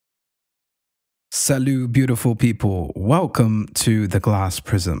Salut, beautiful people. Welcome to the Glass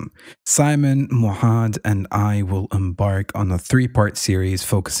Prism. Simon, Moad, and I will embark on a three-part series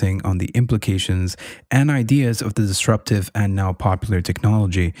focusing on the implications and ideas of the disruptive and now popular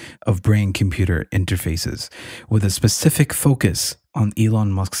technology of brain-computer interfaces, with a specific focus on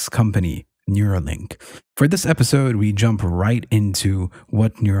Elon Musk's company, Neuralink. For this episode, we jump right into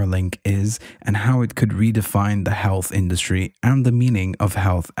what Neuralink is and how it could redefine the health industry and the meaning of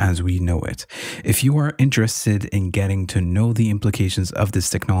health as we know it. If you are interested in getting to know the implications of this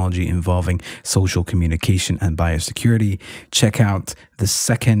technology involving social communication and biosecurity, check out the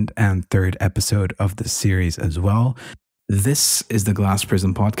second and third episode of this series as well. This is the Glass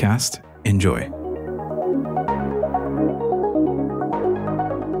Prism podcast. Enjoy.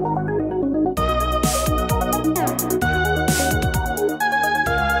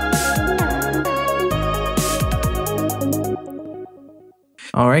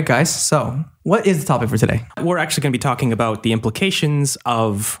 All right, guys. So what is the topic for today? We're actually going to be talking about the implications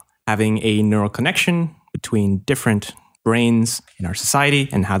of having a neural connection between different brains in our society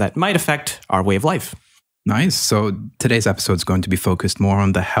and how that might affect our way of life. Nice. So today's episode is going to be focused more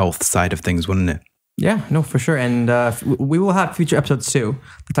on the health side of things, wouldn't it? Yeah, no, for sure. And we will have future episodes too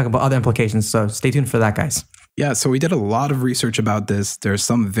to talk about other implications. So stay tuned for that, guys. Yeah, so we did a lot of research about this. There's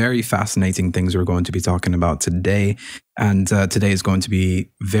some very fascinating things we're going to be talking about today. And today is going to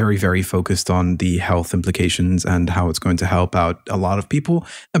be very, very focused on the health implications and how it's going to help out a lot of people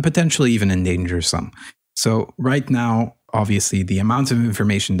and potentially even endanger some. So right now, obviously, the amount of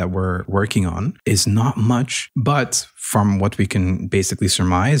information that we're working on is not much, but from what we can basically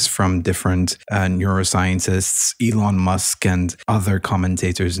surmise from different neuroscientists, Elon Musk and other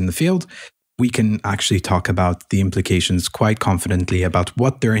commentators in the field, we can actually talk about the implications quite confidently about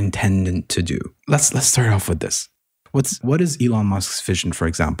what they're intended to do. Let's start off with this. What is Elon Musk's vision, for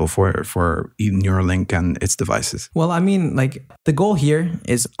example, for Neuralink and its devices? Well, I mean, like the goal here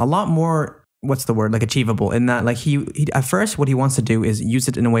is a lot more, achievable in that, like he at first, what he wants to do is use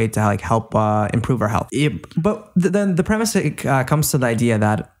it in a way to like help improve our health. But then the premise comes to the idea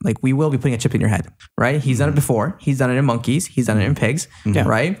that like we will be putting a chip in your head, right? He's done it before. He's done it in monkeys. He's done it in pigs,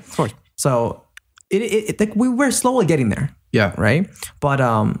 right? Of course. So like we're slowly getting there. Yeah. Right. But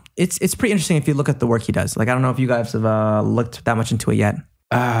it's pretty interesting if you look at the work he does. Like, I don't know if you guys have looked that much into it yet.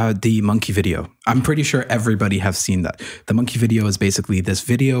 The monkey video. I'm pretty sure everybody has seen that. The monkey video is basically this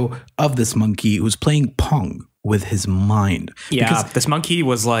video of this monkey who's playing Pong with his mind. Yeah, because this monkey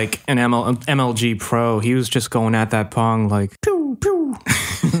was like an MLG pro. He was just going at that Pong like, pew, pew.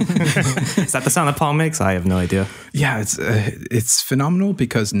 Is that the sound that Pong makes? I have no idea. Yeah, it's phenomenal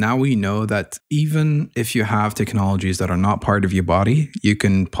because now we know that even if you have technologies that are not part of your body, you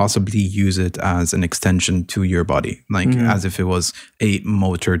can possibly use it as an extension to your body, like as if it was a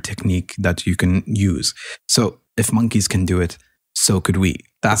motor technique that you can use. So if monkeys can do it, so could we.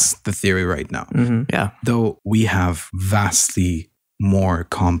 That's the theory right now. Yeah. Though we have vastly more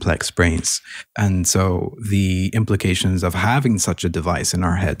complex brains. And so the implications of having such a device in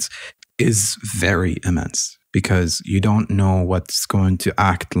our heads is very immense because you don't know what's going to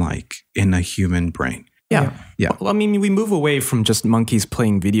act like in a human brain. Yeah. Yeah. Well, I mean, we move away from just monkeys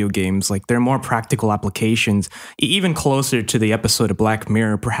playing video games. Like, there are more practical applications. Even closer to the episode of Black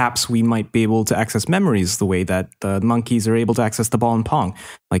Mirror, perhaps we might be able to access memories the way that the monkeys are able to access the ball and Pong.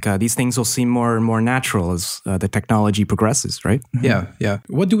 Like, these things will seem more and more natural as the technology progresses, right? Yeah.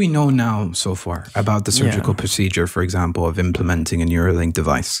 What do we know now so far about the surgical procedure, for example, of implementing a Neuralink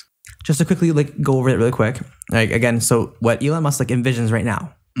device? Just to quickly go over it really quick. Like, again, so what Elon Musk envisions right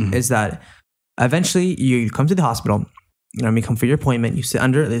now is that eventually, you come to the hospital, you come for your appointment, you sit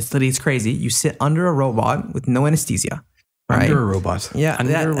under, it's crazy, you sit under a robot with no anesthesia. Right? Under a robot. Yeah,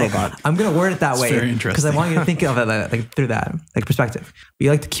 under a robot. I'm going to word it that way. Very interesting. Because I want you to think of it like through that perspective. We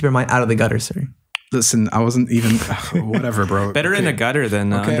like to keep our mind out of the gutter, sir. Listen, I wasn't even, whatever, bro. Better in a gutter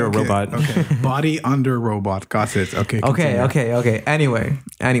than under a robot. Okay. Body under robot. Got it. Okay. Okay.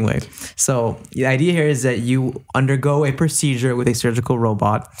 Anyway. So the idea here is that you undergo a procedure with a surgical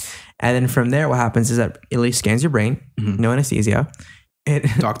robot. And then from there, what happens is that it scans your brain, no anesthesia.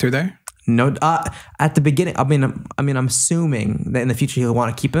 Doctor there? No, at the beginning, I mean, I'm assuming that in the future he'll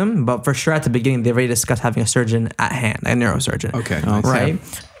want to keep him, but for sure at the beginning, they've already discussed having a surgeon at hand, a neurosurgeon. Okay. Right?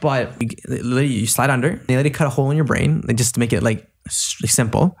 But you slide under, they let you cut a hole in your brain, just to make it like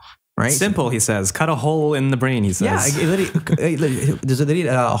simple. Right? Simple, he says. Cut a hole in the brain, he says. Yeah, there's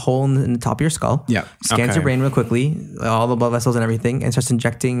a hole in the top of your skull. Yeah. Scans your brain real quickly, all the blood vessels and everything, and starts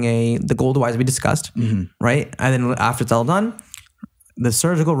injecting the gold wires we discussed. Right? And then after it's all done, the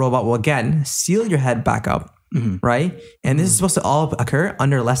surgical robot will again seal your head back up. Right? And this is supposed to all occur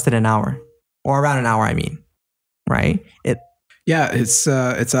under less than an hour. or around an hour, I mean, right? It's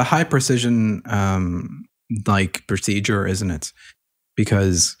a high precision like procedure, isn't it?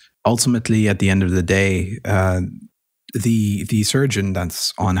 Because ultimately, at the end of the day, the surgeon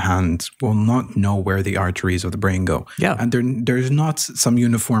that's on hand will not know where the arteries of the brain go. Yeah. And there's not some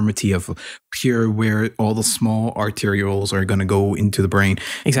uniformity of here where all the small arterioles are going to go into the brain.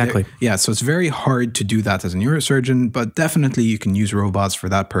 Exactly. So it's very hard to do that as a neurosurgeon, but definitely you can use robots for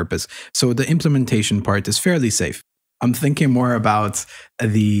that purpose. So the implementation part is fairly safe. I'm thinking more about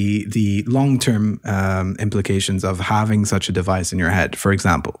the long-term implications of having such a device in your head. For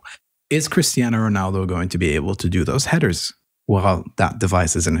example, is Cristiano Ronaldo going to be able to do those headers while that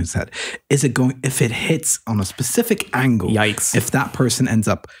device is in his head? Is it going, if it hits on a specific angle, yikes, if that person ends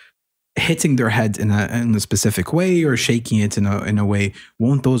up hitting their head in a specific way or shaking it in a way,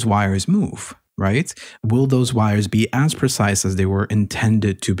 won't those wires move? Right? Will those wires be as precise as they were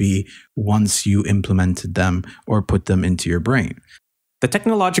intended to be once you implemented them or put them into your brain? The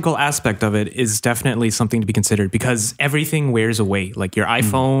technological aspect of it is definitely something to be considered because everything wears away. Like your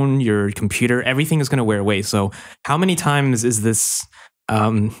iPhone, your computer, everything is going to wear away. So how many times is this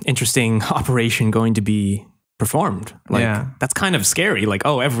interesting operation going to be performed? Like that's kind of scary. Like,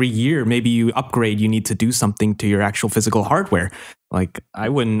 oh, every year maybe you upgrade, you need to do something to your actual physical hardware. Like I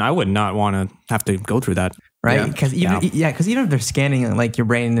would not want to have to go through that. Right? Because even if they're scanning like your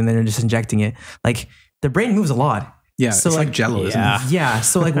brain and then they're just injecting it, like the brain moves a lot. Yeah, so it's like jello, isn't it? Yeah,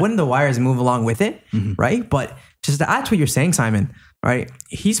 so like wouldn't the wires move along with it, right? But just to add to what you're saying, Simon, right?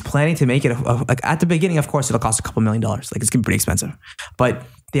 He's planning to make it like at the beginning, of course, it'll cost a couple $1 million. Like it's gonna be pretty expensive. But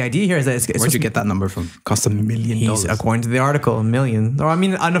the idea here is that it's where'd you get that number from? Cost $1 million. According to the article, $1 million. Or I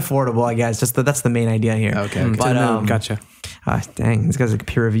mean, unaffordable, I guess. Just that's the main idea here. Okay. But gotcha. Dang, this guy's like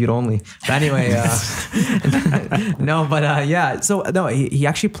peer reviewed only. But anyway, So no, he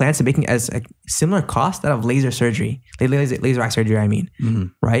actually plans to making as a similar cost that of laser surgery, laser eye surgery. I mean,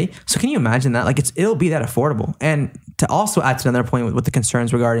 right? So can you imagine that? Like it'll be that affordable. And to also add to another point with the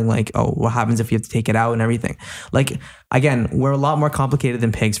concerns regarding like, oh, what happens if you have to take it out and everything? Like again, we're a lot more complicated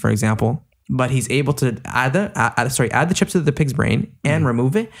than pigs, for example. But he's able to add the chips to the pig's brain and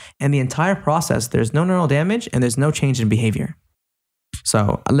remove it. And the entire process, there's no neural damage and there's no change in behavior.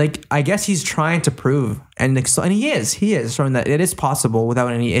 So like, I guess he's trying to prove, and he is showing that it is possible without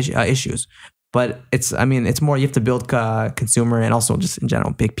any issues. But it's more, you have to build consumer and also just in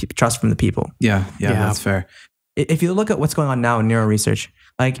general, big trust from the people. Yeah, that's fair. If you look at what's going on now in neuro research,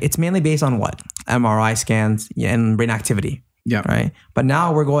 like it's mainly based on what? MRI scans and brain activity. Yeah. Right. But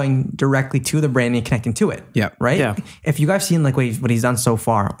now we're going directly to the brain and connecting to it. Yeah. Right. Yeah. If you guys seen like what he's done so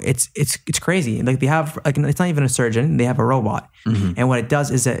far, it's crazy. Like they have like, it's not even a surgeon. They have a robot. And what it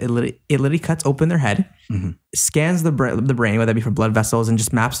does is that it literally cuts open their head, scans the brain, whether that be for blood vessels, and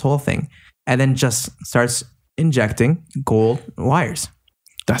just maps the whole thing. And then just starts injecting gold wires.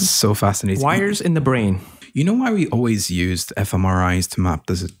 That's so fascinating. Wires in the brain. You know why we always used fMRIs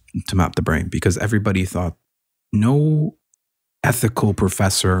to map the brain? Because everybody thought no ethical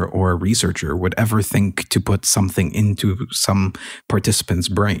professor or researcher would ever think to put something into some participant's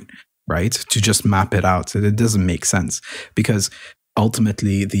brain, right? To just map it out. It doesn't make sense because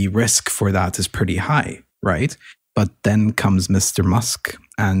ultimately the risk for that is pretty high, right? But then comes Mr. Musk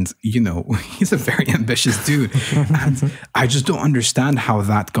and, he's a very ambitious dude. And I just don't understand how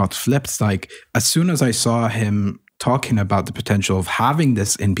that got flipped. Like as soon as I saw him talking about the potential of having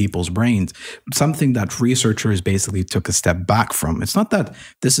this in people's brains, something that researchers basically took a step back from. It's not that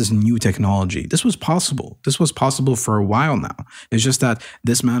this is new technology. This was possible. This was possible for a while now. It's just that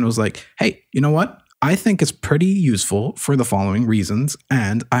this man was like, hey, you know what? I think it's pretty useful for the following reasons,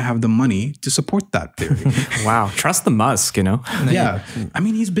 and I have the money to support that theory. Wow. Trust the Musk, Yeah. I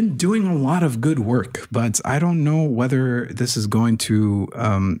mean, he's been doing a lot of good work, but I don't know whether this is going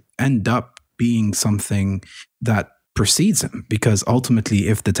to end up being something that precedes him, because ultimately,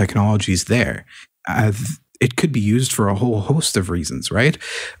 if the technology is there, it could be used for a whole host of reasons, right?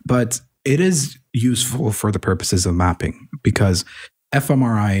 But it is useful for the purposes of mapping, because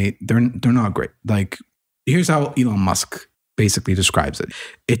fMRI, they're not great. Like, here's how Elon Musk basically describes it.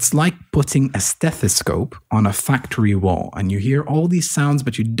 It's like putting a stethoscope on a factory wall and you hear all these sounds,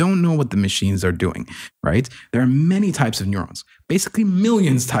 but you don't know what the machines are doing, right? There are many types of neurons, basically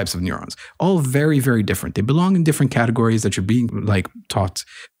millions types of neurons, all very, very different. They belong in different categories that you're being taught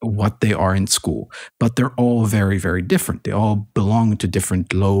what they are in school, but they're all very, very different. They all belong to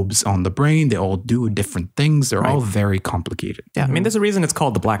different lobes on the brain. They all do different things. They're all very complicated. Yeah, I mean, there's a reason it's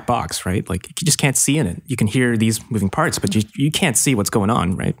called the black box, right? Like you just can't see in it. You can hear these moving parts, but you can't see what's going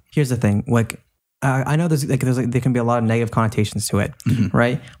on, right? Here's the thing, like I know there can be a lot of negative connotations to it,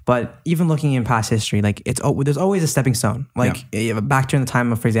 right? But even looking in past history, like there's always a stepping stone. Like back during the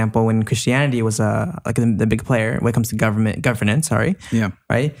time of, for example, when Christianity was like the big player when it comes to governance,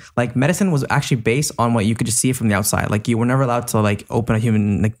 right? Like medicine was actually based on what you could just see from the outside. Like you were never allowed to like open a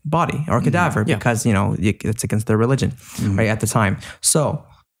human like body or a cadaver because it's against their religion, right? At the time, so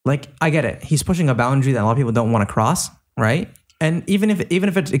like I get it. He's pushing a boundary that a lot of people don't want to cross, right? And even if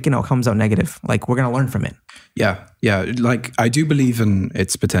it comes out negative, like we're gonna learn from it. Yeah. Like I do believe in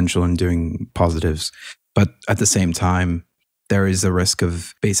its potential in doing positives, but at the same time, there is a risk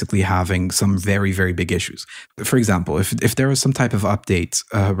of basically having some very, very big issues. For example, if there was some type of update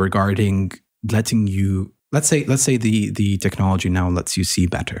regarding letting you, let's say the technology now lets you see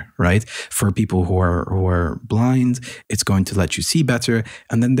better, right? For people who are blind, it's going to let you see better,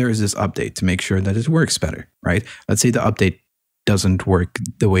 and then there is this update to make sure that it works better, right? Let's say the update doesn't work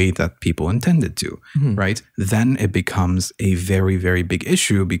the way that people intended to, right? Then it becomes a very, very big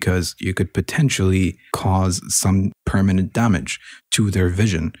issue because you could potentially cause some permanent damage to their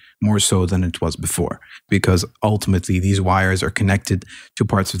vision, more so than it was before. Because ultimately, these wires are connected to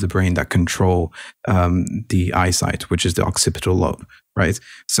parts of the brain that control the eyesight, which is the occipital lobe, right?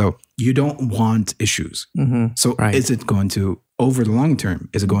 So you don't want issues. So is it going to, over the long term,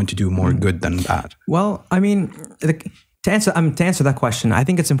 is it going to do more good than bad? Well, I mean, to answer that question, I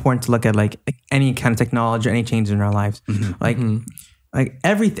think it's important to look at like any kind of technology or any changes in our lives. Like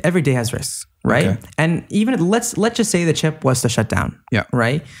every day has risks, right? Okay. And even let's just say the chip was to shut down,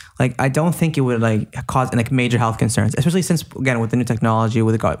 right? Like I don't think it would like cause like major health concerns, especially since again with the new technology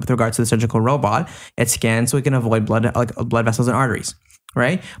with regards to the surgical robot, it scans so we can avoid blood vessels and arteries,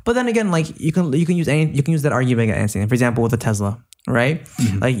 right? But then again, like you can use that argument against anything. For example, with a Tesla, right?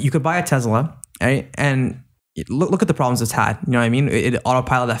 Like you could buy a Tesla, right? And look at the problems it's had. You know what I mean? It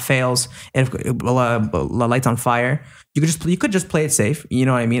autopilot that fails. If lights on fire, you could just play it safe. You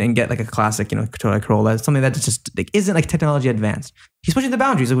know what I mean? And get like a classic, Toyota Corolla, something that just like, isn't like technology advanced. He's pushing the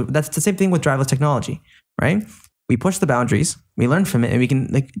boundaries. That's the same thing with driverless technology, right? We push the boundaries, we learn from it, and we can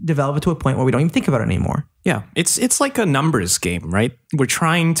like develop it to a point where we don't even think about it anymore. Yeah, it's like a numbers game, right? We're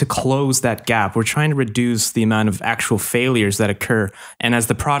trying to close that gap. We're trying to reduce the amount of actual failures that occur. And as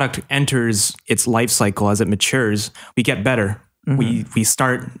the product enters its life cycle, as it matures, we get better. We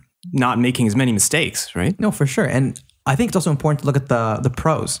start not making as many mistakes, right? No, for sure. And I think it's also important to look at the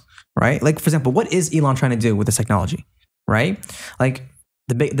pros, right? Like, for example, what is Elon trying to do with this technology, right? Like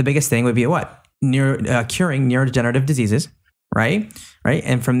the biggest thing would be what? Curing neurodegenerative diseases, right?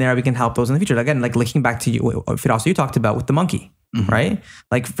 And from there, we can help those in the future. Again, like looking back to you, Firas, you talked about with the monkey, right?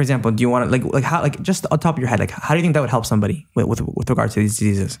 Like, for example, do you want to like how, like just on top of your head, like how do you think that would help somebody with regard to these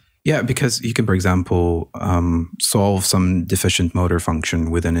diseases? Yeah, because you can, for example, solve some deficient motor function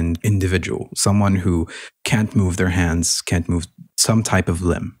within an individual, someone who can't move their hands, can't move some type of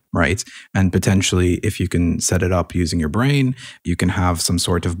limb, right? And potentially, if you can set it up using your brain, you can have some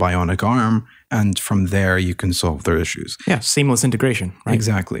sort of bionic arm, and from there, you can solve their issues. Yeah, seamless integration, right?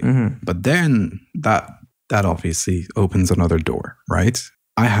 Exactly. But then that obviously opens another door, right?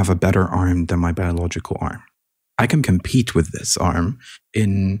 I have a better arm than my biological arm. I can compete with this arm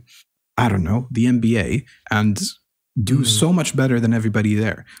in, I don't know, the NBA and do so much better than everybody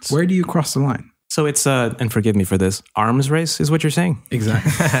there. Where do you cross the line? So it's and forgive me for this, arms race is what you're saying?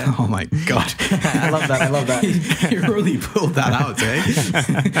 Exactly. Oh my God. I love that. You really pulled that out,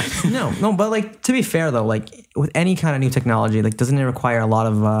 eh? No, but like to be fair though, like with any kind of new technology, like doesn't it require a lot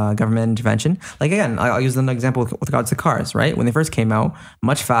of government intervention? Like again, I'll use an example with regards to cars, right? When they first came out,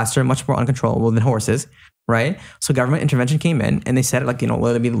 much faster, much more uncontrollable than horses, right? So government intervention came in and they said like,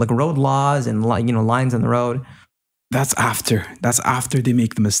 whether it be like road laws and lines on the road. That's after they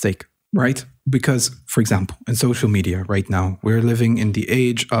make the mistake. Right? Because, for example, in social media right now, we're living in the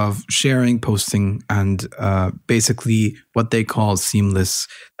age of sharing, posting, and basically what they call seamless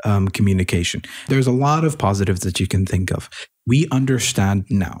communication. There's a lot of positives that you can think of. We understand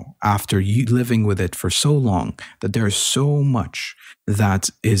now, after you living with it for so long, that there's so much that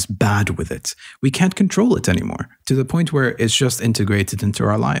is bad with it. We can't control it anymore, to the point where it's just integrated into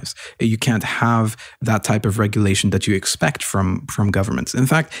our lives. You can't have that type of regulation that you expect from governments. In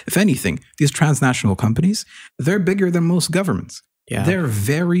fact, if anything, these transnational companies, they're bigger than most governments. Yeah. They're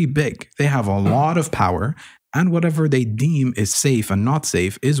very big. They have a lot of power, and whatever they deem is safe and not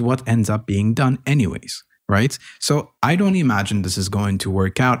safe is what ends up being done anyways. Right? So I don't imagine this is going to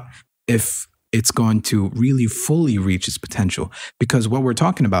work out if it's going to really fully reach its potential. Because what we're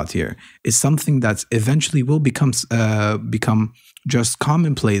talking about here is something that eventually will become just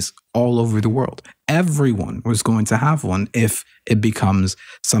commonplace all over the world. Everyone was going to have one if it becomes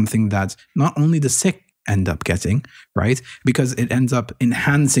something that not only the sick end up getting, right? Because it ends up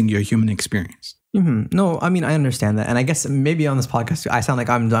enhancing your human experience. Mm-hmm. No, I mean, I understand that. And I guess maybe on this podcast, I sound like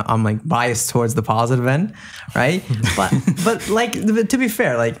I'm like biased towards the positive end, right? but like, to be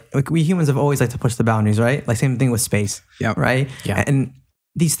fair, like we humans have always liked to push the boundaries, right? Like same thing with space, right? Yeah. And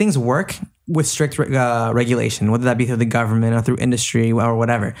these things work with strict regulation, whether that be through the government or through industry or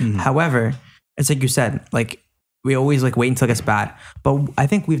whatever. Mm-hmm. However, it's like you said, like we always like wait until it gets bad. But I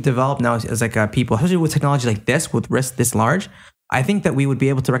think we've developed now as like people, especially with technology like this, with risk this large, I think that we would be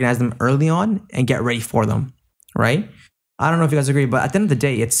able to recognize them early on and get ready for them, right? I don't know if you guys agree, but at the end of the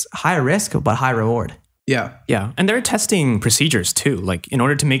day, it's high risk, but high reward. Yeah. Yeah. And they're testing procedures too. Like in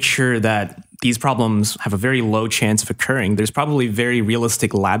order to make sure that these problems have a very low chance of occurring, there's probably very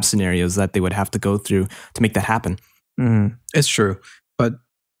realistic lab scenarios that they would have to go through to make that happen. Mm-hmm. It's true. But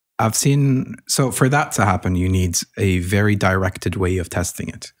I've seen, so for that to happen, you need a very directed way of testing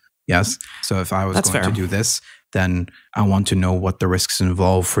it. Yes. So if I was going to do this, then I want to know what the risks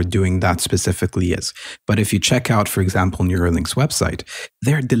involved for doing that specifically is. But if you check out, for example, Neuralink's website,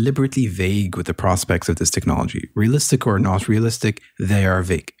 they're deliberately vague with the prospects of this technology. Realistic or not realistic, they are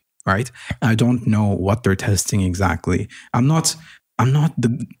vague, right? I don't know what they're testing exactly. I'm not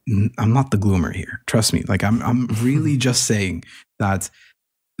the gloomer here. Trust me. Like I'm really just saying that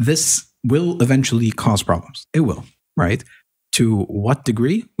this will eventually cause problems. It will, right? To what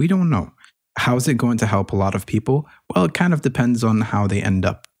degree? We don't know. How is it going to help a lot of people? Well, it kind of depends on how they end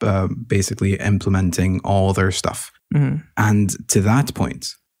up basically implementing all their stuff. Mm-hmm. And to that point,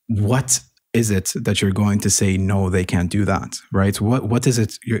 what is it that you're going to say, no, they can't do that, right? What is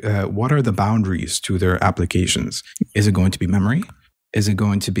it? What are the boundaries to their applications? Is it going to be memory? Is it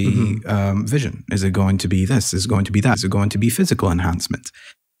going to be vision? Is it going to be this? Is it going to be that? Is it going to be physical enhancement?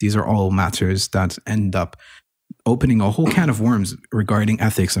 These are all matters that end up opening a whole can of worms regarding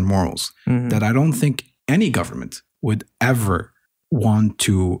ethics and morals that I don't think any government would ever want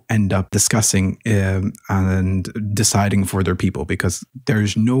to end up discussing and deciding for their people, because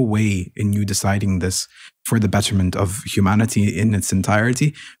there's no way in you deciding this for the betterment of humanity in its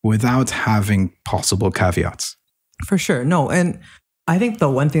entirety without having possible caveats. For sure. No, and I think the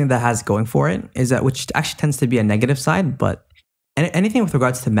one thing that has going for it is that, which actually tends to be a negative side, but anything with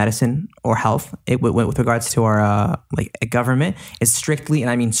regards to medicine or health, with regards to our like government, is strictly, and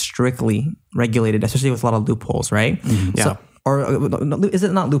I mean strictly regulated, especially with a lot of loopholes, right? Mm-hmm. Yeah. So, or is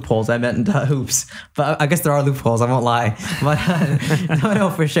it not loopholes? I meant hoops, but I guess there are loopholes. I won't lie, but no,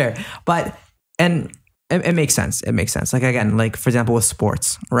 for sure. But and it makes sense. It makes sense. Like again, like for example, with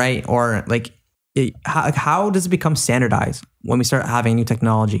sports, right? Or like how does it become standardized when we start having new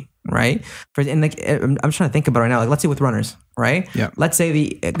technology? Right. And like, I'm trying to think about it right now. Like, let's say with runners, right? Yeah. Let's say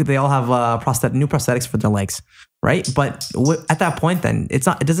they all have new prosthetics for their legs, right? But at that point, then it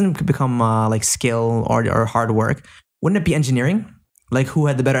doesn't become like skill or hard work. Wouldn't it be engineering? Like who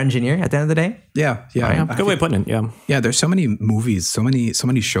had the better engineer at the end of the day? Yeah. Right. Good way of putting it. Yeah. Yeah. There's so many movies, so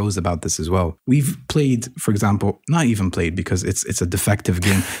many shows about this as well. We've played, for example, not even played because it's a defective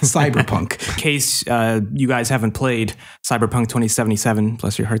game, Cyberpunk. In case you guys haven't played Cyberpunk 2077,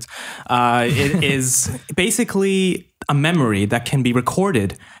 bless your hearts, it is basically a memory that can be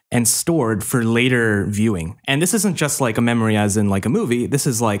recorded and stored for later viewing. And this isn't just like a memory as in like a movie. This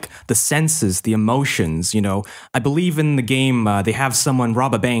is like the senses, the emotions, you know. I believe in the game, they have someone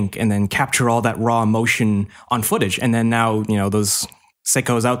rob a bank and then capture all that raw emotion on footage. And then now, you know, those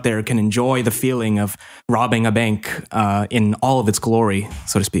sickos out there can enjoy the feeling of robbing a bank in all of its glory,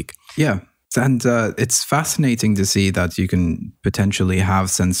 so to speak. Yeah. And it's fascinating to see that you can potentially have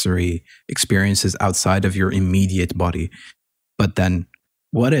sensory experiences outside of your immediate body. But then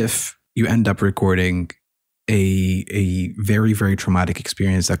what if you end up recording a very, very traumatic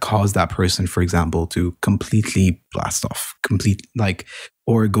experience that caused that person, for example, to completely blast off,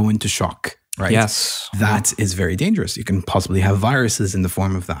 or go into shock? Right. Yes. That is very dangerous. You can possibly have viruses in the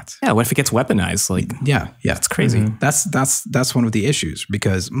form of that. Yeah. What if it gets weaponized? Like, yeah. It's crazy. Mm-hmm. That's one of the issues,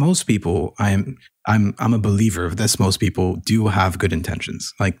 because most people, I'm a believer of this. Most people do have good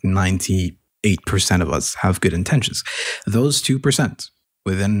intentions. Like 98% of us have good intentions. Those 2%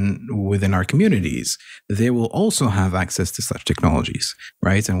 within our communities, they will also have access to such technologies,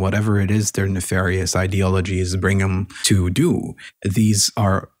 right? And whatever it is their nefarious ideologies bring them to do, these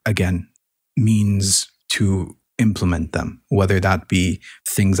are, again, means to implement them, whether that be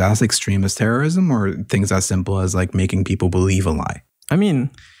things as extreme as terrorism or things as simple as like making people believe a lie. I mean,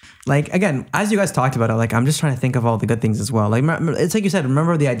 like, again, as you guys talked about it, like, I'm just trying to think of all the good things as well. Like, it's like you said,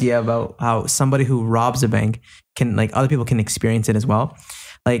 remember the idea about how somebody who robs a bank can, like, other people can experience it as well.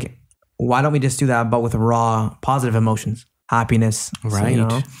 Like, why don't we just do that, but with raw positive emotions, happiness,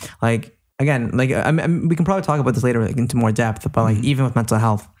 Right? Like, again, like, we can probably talk about this later, like, into more depth, but like, even with mental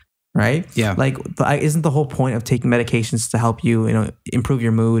health, right? Yeah. Like, isn't the whole point of taking medications to help you, improve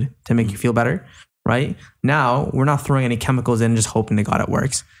your mood, to make you feel better, right? Now we're not throwing any chemicals in, just hoping to God it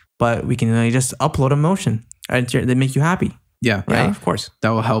works, but we can just upload emotion and they make you happy. Yeah, right. Of course. That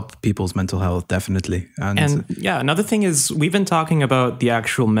will help people's mental health, definitely. And yeah, another thing is we've been talking about the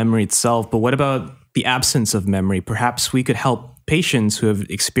actual memory itself, but what about the absence of memory? Perhaps we could help patients who have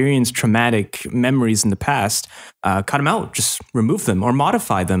experienced traumatic memories in the past, cut them out, just remove them or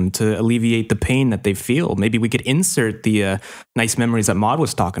modify them to alleviate the pain that they feel. Maybe we could insert the nice memories that Moad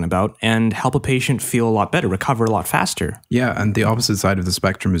was talking about and help a patient feel a lot better, recover a lot faster. Yeah, and the opposite side of the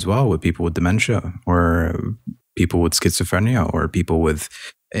spectrum as well, with people with dementia or people with schizophrenia or people with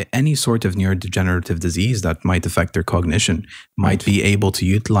any sort of neurodegenerative disease that might affect their cognition, might be able to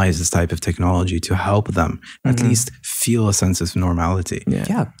utilize this type of technology to help them at least feel a sense of normality.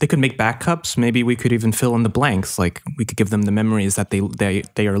 Yeah, they could make backups. Maybe we could even fill in the blanks. Like, we could give them the memories that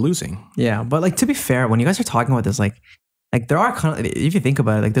they are losing. Yeah, but like, to be fair, when you guys are talking about this, like there are kind of, if you think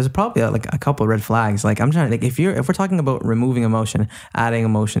about it, like, there's probably like a couple of red flags. Like, I'm trying to, like, if we're talking about removing emotion, adding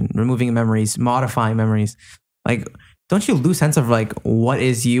emotion, removing memories, modifying memories, like, don't you lose sense of like, what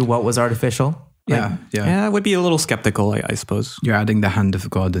is you, what was artificial? Like, Yeah, I would be a little skeptical, I suppose. You're adding the hand of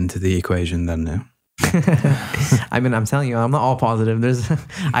God into the equation then now. I mean, I'm telling you, I'm not all positive.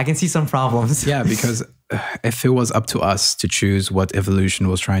 I can see some problems. Yeah, because if it was up to us to choose what evolution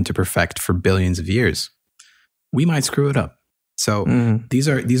was trying to perfect for billions of years, we might screw it up. So these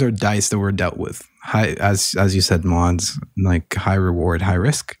are dice that were dealt with. High, as you said, Mods, like high reward, high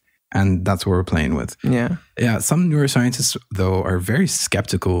risk. And that's what we're playing with. Yeah. Some neuroscientists, though, are very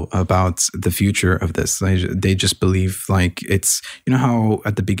skeptical about the future of this. They just believe, like, it's, how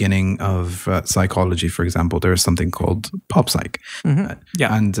at the beginning of psychology, for example, there's something called pop psych.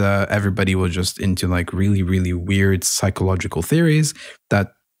 Yeah. And everybody was just into like really, really weird psychological theories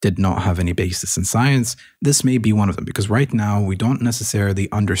that did not have any basis in science. This may be one of them, because right now we don't necessarily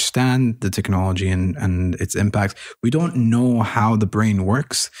understand the technology and its impacts. We don't know how the brain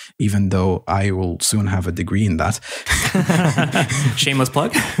works, even though I will soon have a degree in that. Shameless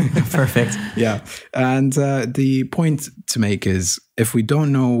plug. Perfect. Yeah. And the point to make is, if we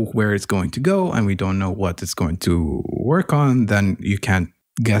don't know where it's going to go and we don't know what it's going to work on, then you can't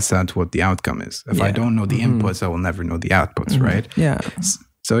guess at what the outcome is. If I don't know the inputs, I will never know the outputs, right? Yeah.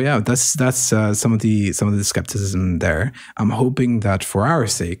 So yeah, that's some of the skepticism there. I'm hoping that for our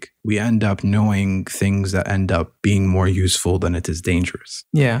sake, we end up knowing things that end up being more useful than it is dangerous.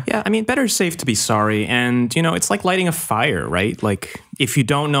 Yeah. Yeah, I mean, better safe to be sorry. And, it's like lighting a fire, right? Like, if you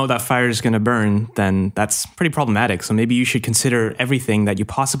don't know that fire is going to burn, then that's pretty problematic. So maybe you should consider everything that you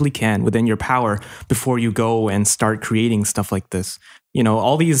possibly can within your power before you go and start creating stuff like this.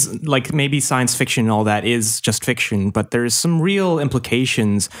 All these, like, maybe science fiction and all that is just fiction, but there's some real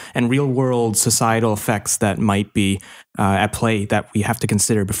implications and real world societal effects that might be at play that we have to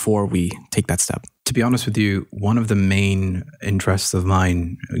consider before we take that step. To be honest with you, one of the main interests of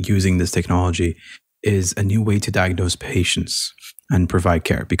mine using this technology is a new way to diagnose patients and provide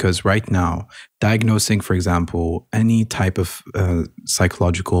care. Because right now, diagnosing, for example, any type of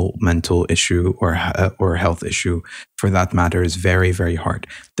psychological, mental issue or health issue, for that matter, is very, very hard.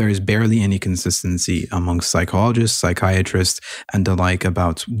 There is barely any consistency amongst psychologists, psychiatrists, and the like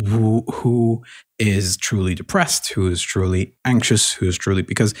about who is truly depressed, who is truly anxious, who is truly,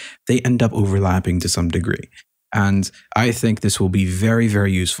 because they end up overlapping to some degree. And I think this will be very,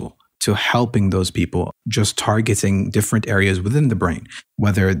 very useful to helping those people, just targeting different areas within the brain,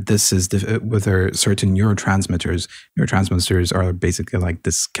 whether this is whether certain neurotransmitters are basically like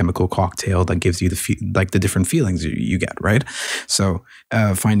this chemical cocktail that gives you the different feelings you get, right? So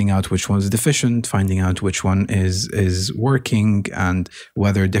finding out which one is deficient, finding out which one is working, and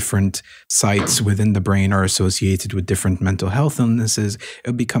whether different sites within the brain are associated with different mental health illnesses,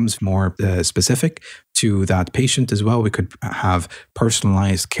 it becomes more specific to that patient as well. We could have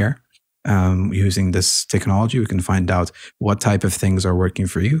personalized care. Using this technology, we can find out what type of things are working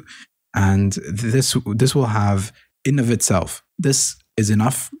for you, and this will have, in of itself, this is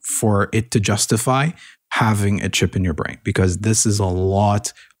enough for it to justify having a chip in your brain, because this is a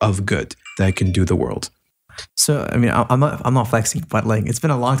lot of good that can do the world. So I mean, I'm not flexing, but like, it's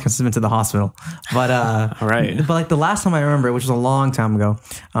been a long time since I've been to the hospital. But all right. But like, the last time I remember, which was a long time ago,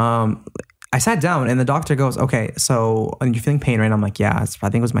 I sat down and the doctor goes, okay, so are you feeling pain, right? I'm like, yeah, I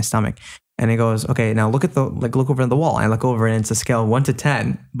think it was my stomach. And he goes, okay, now look over the wall. I look over and it's a scale of 1 to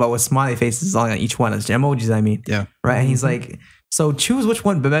 10, but with smiley faces on each one. It's emojis, I mean. Yeah. Right. And he's like, so choose which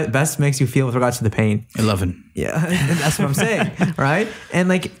one best makes you feel with regards to the pain. 11. Yeah. That's what I'm saying. Right. And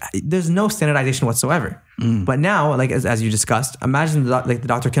like, there's no standardization whatsoever. But now, like, as you discussed, imagine the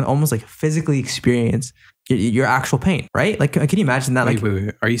doctor can almost like physically experience your actual pain, right? Like, can you imagine that?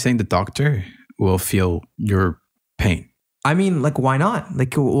 Wait. Are you saying the doctor will feel your pain? I mean, like, why not?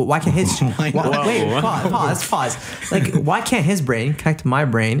 Like, why can't his... Wait, pause. Like, why can't his brain connect to my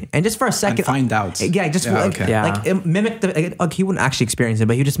brain and just for a second... And find out. Yeah, just like mimic the... Like, he wouldn't actually experience it,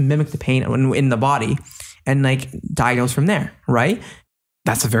 but he would just mimic the pain in the body and like diagnose from there, right?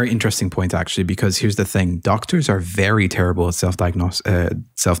 That's a very interesting point, actually, because here's the thing. Doctors are very terrible at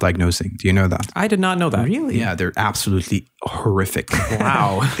self-diagnosing. Do you know that? I did not know that. Really? Yeah, they're absolutely horrific.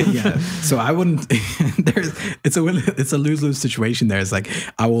 Wow. Yeah. So I wouldn't... it's a lose-lose situation there. It's like,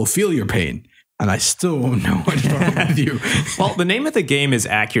 I will feel your pain, and I still won't know what's wrong with you. Well, the name of the game is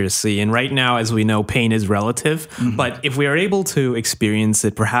accuracy. And right now, as we know, pain is relative. But if we are able to experience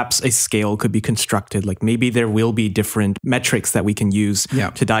it, perhaps a scale could be constructed. Like maybe there will be different metrics that we can use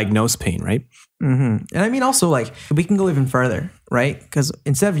to diagnose pain, right? And I mean, also, like, we can go even further, right? Because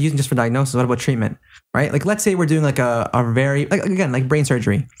instead of using just for diagnosis, what about treatment, right? Like, let's say we're doing like a very, like, again, like brain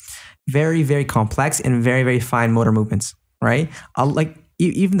surgery, very, very complex and very, very fine motor movements, right?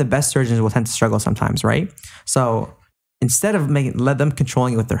 Even the best surgeons will tend to struggle sometimes, right? So instead of let them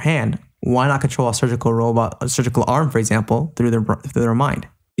controlling it with their hand, why not control a surgical robot, a surgical arm, for example, through their mind?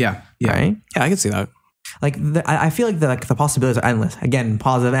 Yeah. Right? Yeah, I can see that. Like, I feel like the possibilities are endless. Again,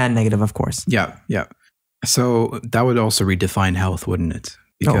 positive and negative, of course. Yeah. So that would also redefine health, wouldn't it?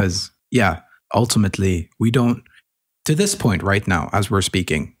 Because, ultimately, we don't, to this point right now, as we're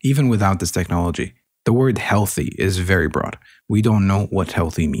speaking, even without this technology, the word healthy is very broad. We don't know what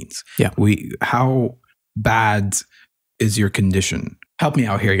healthy means. Yeah. How bad is your condition? Help me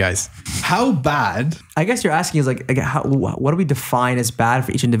out here, guys. How bad? I guess you're asking is like, what do we define as bad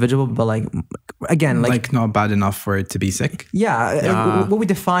for each individual? But like, again, like not bad enough for it to be sick. Yeah, what we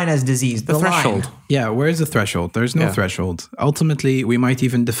define as disease, the threshold. Line. Yeah, where's the threshold? There's no threshold. Ultimately, we might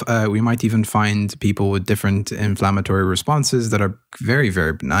even find people with different inflammatory responses that are very,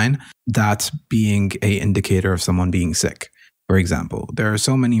 very benign. That being an indicator of someone being sick. For example, there are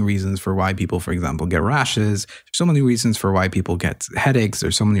so many reasons for why people, for example, get rashes. There's so many reasons for why people get headaches.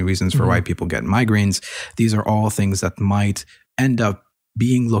 There's so many reasons for why people get migraines. These are all things that might end up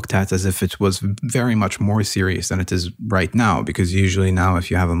being looked at as if it was very much more serious than it is right now. Because usually now,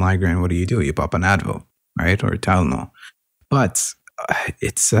 if you have a migraine, what do? You pop an Advil, right? Or Tylenol. But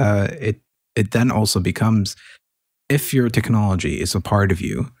it then also becomes, if your technology is a part of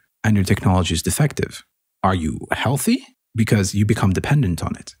you and your technology is defective, are you healthy? Because you become dependent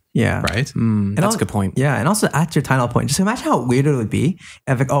on it. Yeah. Right? That's a good point. Yeah. And also at your Tylenol point, just imagine how weird it would be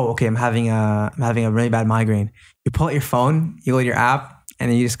if like, oh, okay, I'm having a really bad migraine. You pull out your phone, you go to your app, and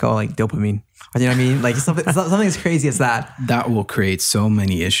then you just go like dopamine. Or, you know what I mean? Like something as crazy as that. That will create so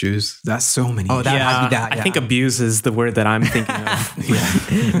many issues. That's so many issues. Has to be that. I think abuse is the word that I'm thinking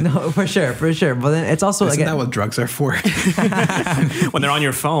of. No, for sure. But then it's also... Isn't that what drugs are for? When they're on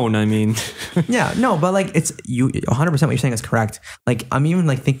your phone, I mean... Yeah, no, but like it's... 100% what you're saying is correct. Like I'm even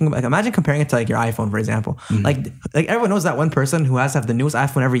like thinking... Like imagine comparing it to like your iPhone, for example. Like everyone knows that one person who has to have the newest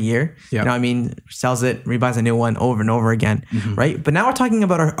iPhone every year. Yeah. You know what I mean? Sells it, rebuys a new one over and over again. Right? But now we're talking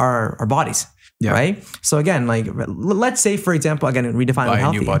about our bodies. Yeah. Right. So again, like let's say, for example, again, redefine buy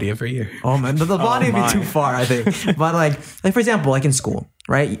healthy. a new body every year. Oh man, the body would be too far, I think. But like for example, like in school,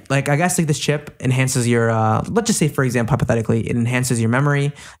 right? Like I guess like this chip enhances your. Let's just say, for example, hypothetically, it enhances your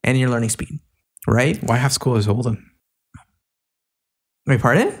memory and your learning speed. Right. Why have school at all then? Wait,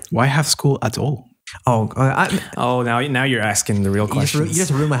 pardon? Why have school at all? Now you're asking the real questions. You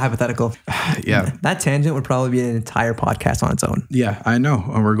just ruined my hypothetical. Yeah. That tangent would probably be an entire podcast on its own. Yeah, I know.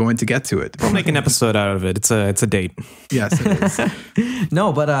 And we're going to get to it. We'll make an episode out of it. It's a date. Yes, it is.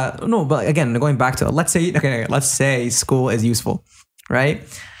 No, but again, going back to let's say school is useful, right?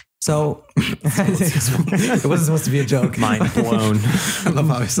 So it wasn't supposed to be a joke. Mind blown. I love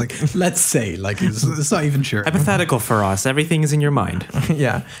how it's like, let's say, like it's not even sure. Hypothetical for us. Everything is in your mind.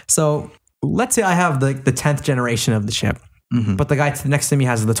 Yeah. So let's say I have the 10th generation of the chip, but the guy next to me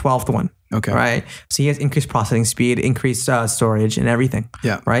has the 12th one. Okay. Right. So he has increased processing speed, increased storage and everything.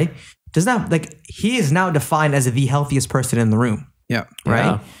 Yeah. Right. Does that he is now defined as the healthiest person in the room. Yeah. Right.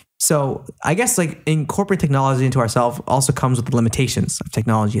 Yeah. So I guess like incorporate technology into ourselves also comes with the limitations of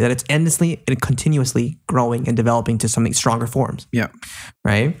technology, that it's endlessly and continuously growing and developing to something stronger forms. Yeah.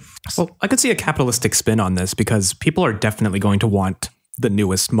 Right. Well, I could see a capitalistic spin on this because people are definitely going to want the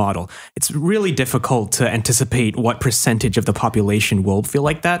newest model. It's really difficult to anticipate what percentage of the population will feel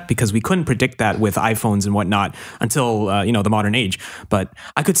like that because we couldn't predict that with iPhones and whatnot until the modern age. But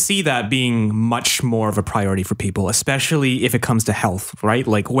I could see that being much more of a priority for people, especially if it comes to health, right?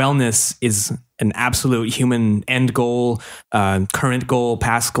 Like wellness is an absolute human end goal, current goal,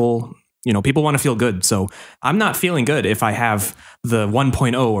 past goal. People want to feel good. So I'm not feeling good if I have the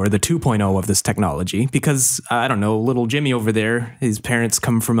 1.0 or the 2.0 of this technology because, I don't know, little Jimmy over there, his parents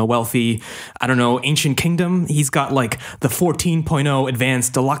come from a wealthy, ancient kingdom. He's got like the 14.0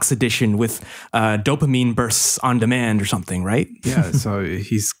 advanced deluxe edition with dopamine bursts on demand or something, right? Yeah, so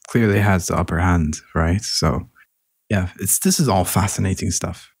he's clearly has the upper hand, right? So yeah, this is all fascinating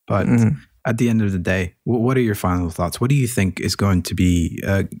stuff. But at the end of the day, what are your final thoughts? What do you think is going to be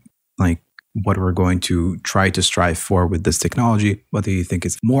like what we're going to try to strive for with this technology? Whether you think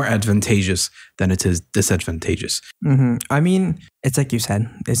it's more advantageous than it is disadvantageous? I mean, it's like you said,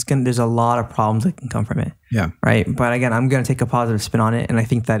 there's a lot of problems that can come from it. Yeah. Right. But again, I'm going to take a positive spin on it. And I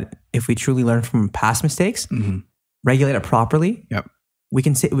think that if we truly learn from past mistakes, regulate it properly, we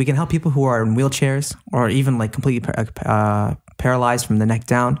can help people who are in wheelchairs or even like completely paralyzed from the neck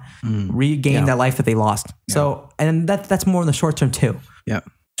down, regain that life that they lost. Yeah. So, and that's more in the short term too. Yeah.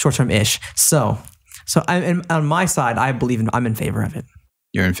 Short-term-ish. So on my side, I'm in favor of it.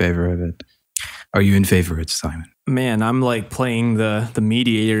 You're in favor of it. Are you in favor of it, Simon? Man, I'm like playing the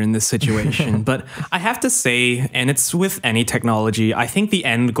mediator in this situation. But I have to say, and it's with any technology, I think the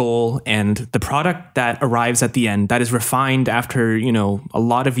end goal and the product that arrives at the end, that is refined after, a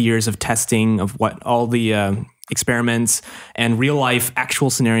lot of years of testing of what all the experiments and real life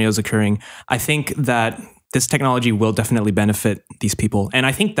actual scenarios occurring, I think that this technology will definitely benefit these people. And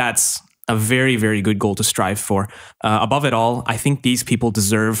I think that's a very, very good goal to strive for. Above it all, I think these people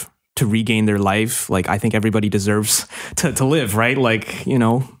deserve to regain their life. Like, I think everybody deserves to live, right? Like,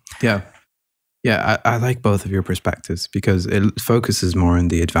 Yeah. Yeah, I like both of your perspectives because it focuses more on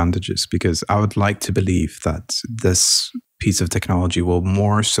the advantages, because I would like to believe that this piece of technology will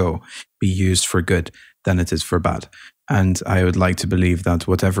more so be used for good than it is for bad. And I would like to believe that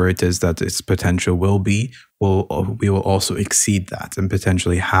whatever it is that its potential will be, we will also exceed that and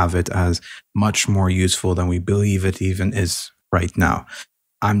potentially have it as much more useful than we believe it even is right now.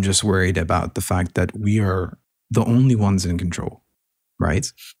 I'm just worried about the fact that we are the only ones in control, right?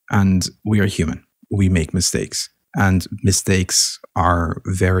 And we are human. We make mistakes. And mistakes are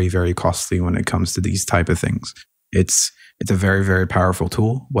very, very costly when it comes to these type of things. It's a very, very powerful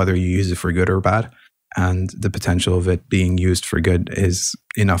tool, whether you use it for good or bad. And the potential of it being used for good is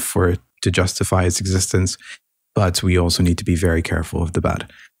enough for it to justify its existence. But we also need to be very careful of the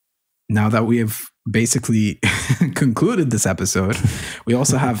bad. Now that we have basically concluded this episode, we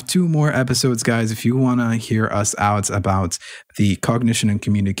also have 2 more episodes, guys. If you want to hear us out about the cognition and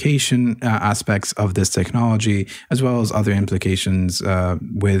communication aspects of this technology, as well as other implications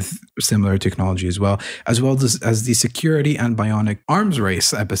with similar technology as well as the security and bionic arms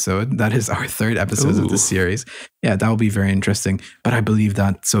race episode, that is our 3rd episode of this series. Yeah, that will be very interesting. But I believe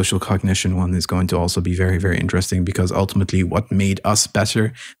that social cognition one is going to also be very, very interesting, because ultimately what made us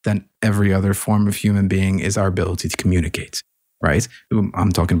better than every other form of human being is our ability to communicate, right?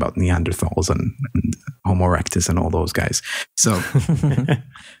 I'm talking about Neanderthals and Homo erectus and all those guys. So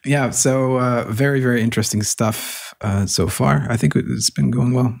yeah, so very, very interesting stuff so far. I think it's been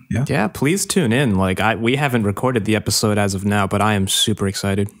going well. Yeah, please tune in. Like we haven't recorded the episode as of now, but I am super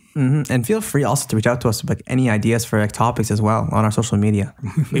excited. And feel free also to reach out to us with like any ideas for like topics as well on our social media.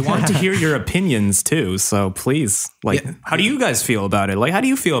 We want to hear your opinions too. So please, how do you guys feel about it? Like, how do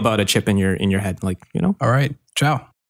you feel about a chip in your head? Like, All right. Ciao.